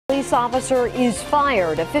police officer is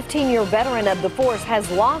fired. A 15-year veteran of the force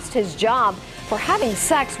has lost his job for having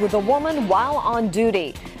sex with a woman while on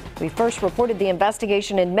duty. We first reported the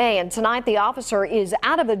investigation in May, and tonight the officer is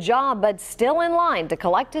out of a job but still in line to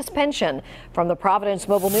collect his pension. From the Providence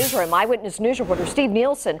Mobile Newsroom, Eyewitness News reporter Steve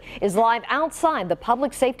Nielsen is live outside the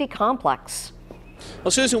public safety complex.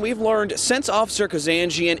 Well, Susan, we've learned since Officer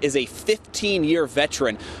Kazandjian is a 15-year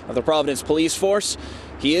veteran of the Providence Police Force,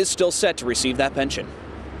 he is still set to receive that pension.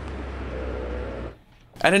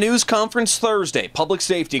 At a news conference Thursday, Public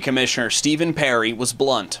Safety Commissioner Stephen Perry was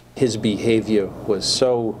blunt. His behavior was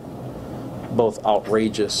so both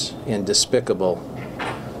outrageous and despicable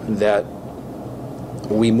that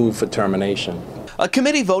we moved for termination. A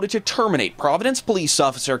committee voted to terminate Providence police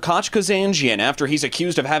officer Kazandjian after he's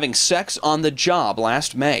accused of having sex on the job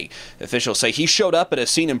last May. Officials say he showed up at a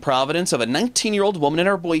scene in Providence of a 19-year-old woman and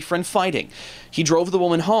her boyfriend fighting. He drove the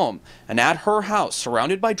woman home, and at her house,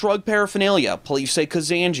 surrounded by drug paraphernalia, police say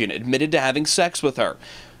Kazandjian admitted to having sex with her.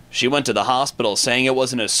 She went to the hospital saying it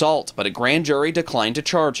was an assault, but a grand jury declined to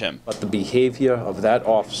charge him. But the behavior of that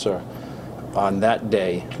officer on that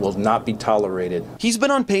day will not be tolerated. He's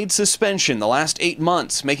been on paid suspension the last 8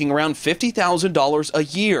 months, making around $50,000 a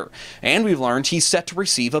year. And we've learned he's set to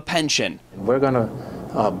receive a pension. We're going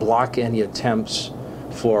to block any attempts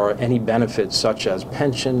for any benefits such as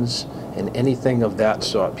pensions and anything of that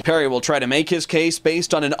sort. Perry will try to make his case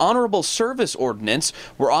based on an honorable service ordinance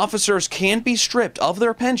where officers can be stripped of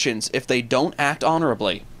their pensions if they don't act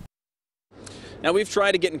honorably. Now, we've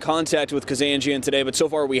tried to get in contact with Kazandjian today, but so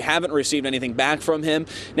far we haven't received anything back from him.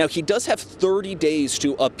 Now, he does have 30 days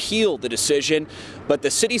to appeal the decision, but the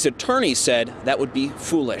city's attorney said that would be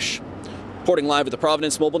foolish. Reporting live at the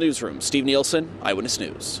Providence Mobile Newsroom, Steve Nielsen, Eyewitness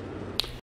News.